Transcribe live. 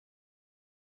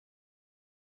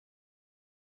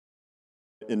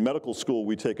In medical school,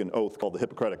 we take an oath called the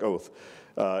Hippocratic Oath.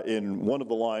 In one of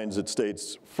the lines, it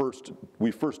states,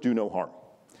 we first do no harm.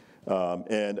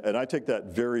 And I take that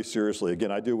very seriously.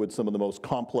 Again, I deal with some of the most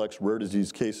complex rare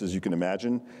disease cases you can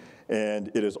imagine,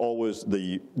 and it is always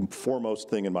the foremost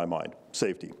thing in my mind,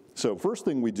 safety. So first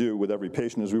thing we do with every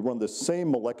patient is we run the same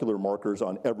molecular markers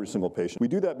on every single patient. We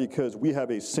do that because we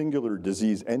have a singular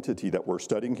disease entity that we're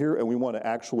studying here, and we want to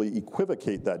actually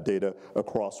equivocate that data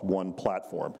across one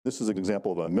platform. This is an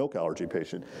example of a milk allergy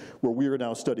patient, where we are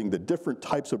now studying the different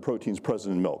types of proteins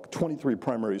present in milk, 23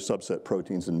 primary subset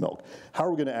proteins in milk. How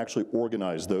are we going to actually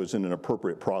organize those in an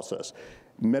appropriate process?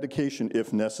 Medication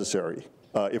if necessary.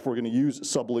 If we're going to use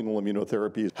sublingual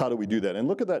immunotherapy, how do we do that? And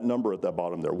look at that number at the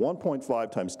bottom there, 1.5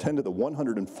 times 10 to the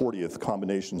 140th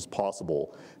combinations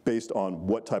possible based on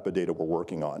what type of data we're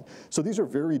working on. So these are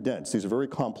very dense, these are very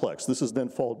complex. This is then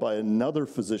followed by another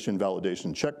physician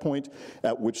validation checkpoint,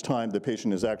 at which time the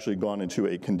patient has actually gone into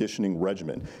a conditioning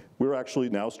regimen. We're actually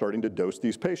now starting to dose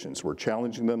these patients. We're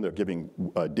challenging them, they're giving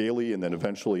daily and then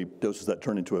eventually doses that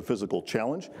turn into a physical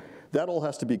challenge. That all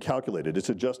has to be calculated. It's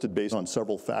adjusted based on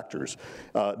several factors.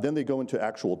 Then they go into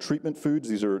actual treatment foods.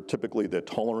 These are typically the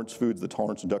tolerance foods, the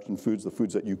tolerance induction foods, the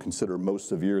foods that you consider most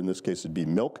severe. In this case, it'd be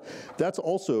milk. That's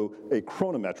also a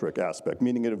chronometric aspect,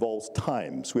 meaning it involves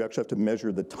time. So we actually have to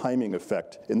measure the timing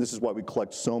effect. And this is why we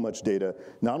collect so much data,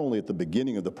 not only at the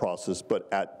beginning of the process,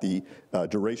 but at the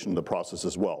duration of the process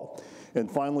as well. And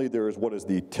finally, there is what is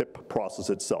the TIP process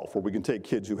itself, where we can take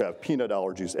kids who have peanut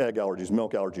allergies, egg allergies,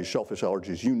 milk allergies, shellfish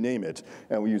allergies, you name it,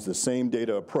 and we use the same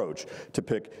data approach to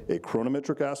pick a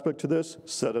chronometric aspect to this,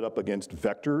 set it up against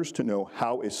vectors to know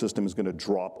how a system is going to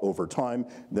drop over time.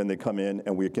 Then they come in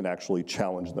and we can actually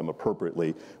challenge them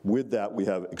appropriately. With that, we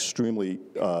have extremely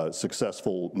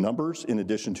successful numbers in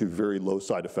addition to very low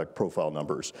side effect profile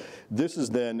numbers. This is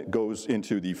then goes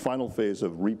into the final phase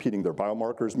of repeating their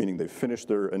biomarkers, meaning they've finished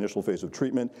their initial phase of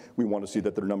treatment. We want to see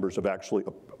that their numbers have actually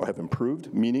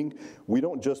improved, meaning we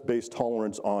don't just base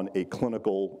tolerance on a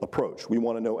clinical approach. We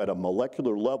want to know at a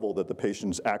molecular level that the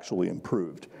patient's actually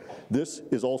improved. This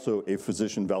is also a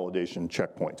physician validation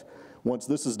checkpoint. Once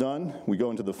this is done, we go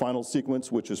into the final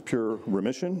sequence, which is pure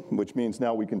remission, which means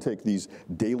now we can take these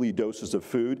daily doses of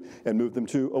food and move them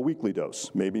to a weekly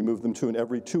dose, maybe move them to an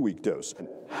every 2-week dose.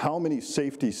 How many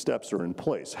safety steps are in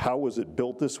place? How was it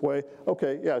built this way?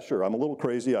 Okay, yeah, sure, I'm a little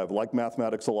crazy. I've liked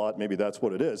mathematics a lot. Maybe that's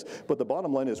what it is. But the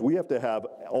bottom line is we have to have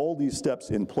all these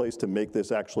steps in place to make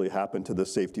this actually happen to the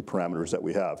safety parameters that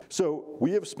we have. So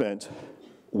we have spent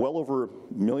well over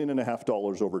 $1.5 million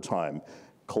over time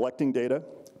collecting data,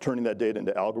 turning that data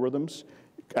into algorithms,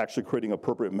 actually creating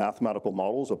appropriate mathematical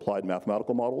models, applied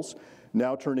mathematical models,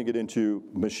 now turning it into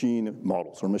machine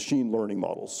models or machine learning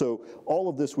models. So all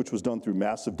of this, which was done through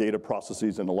massive data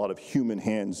processes and a lot of human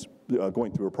hands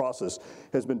going through a process,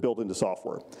 has been built into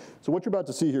software. So what you're about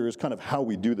to see here is kind of how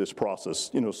we do this process.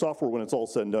 You know, software, when it's all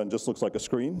said and done, just looks like a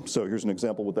screen. So here's an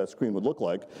example of what that screen would look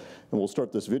like, and we'll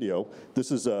start this video.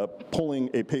 This is pulling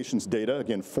a patient's data,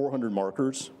 again, 400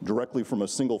 markers, directly from a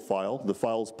single file. The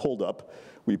file is pulled up.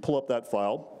 We pull up that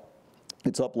file.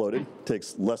 It's uploaded,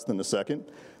 takes less than a second.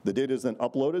 The data is then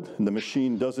uploaded, and the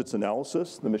machine does its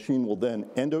analysis. The machine will then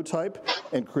endotype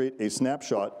and create a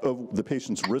snapshot of the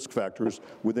patient's risk factors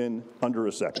within under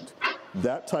a second.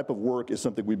 That type of work is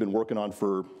something we've been working on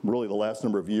for really the last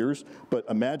number of years, but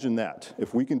imagine that.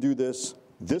 If we can do this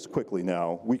quickly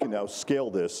now, we can now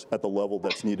scale this at the level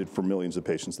that's needed for millions of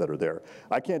patients that are there.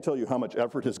 I can't tell you how much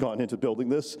effort has gone into building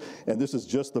this, and this is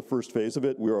just the first phase of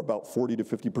it. We are about 40 to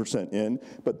 50% in,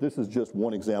 but this is just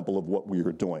one example of what we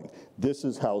are doing. This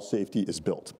is how safety is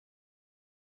built.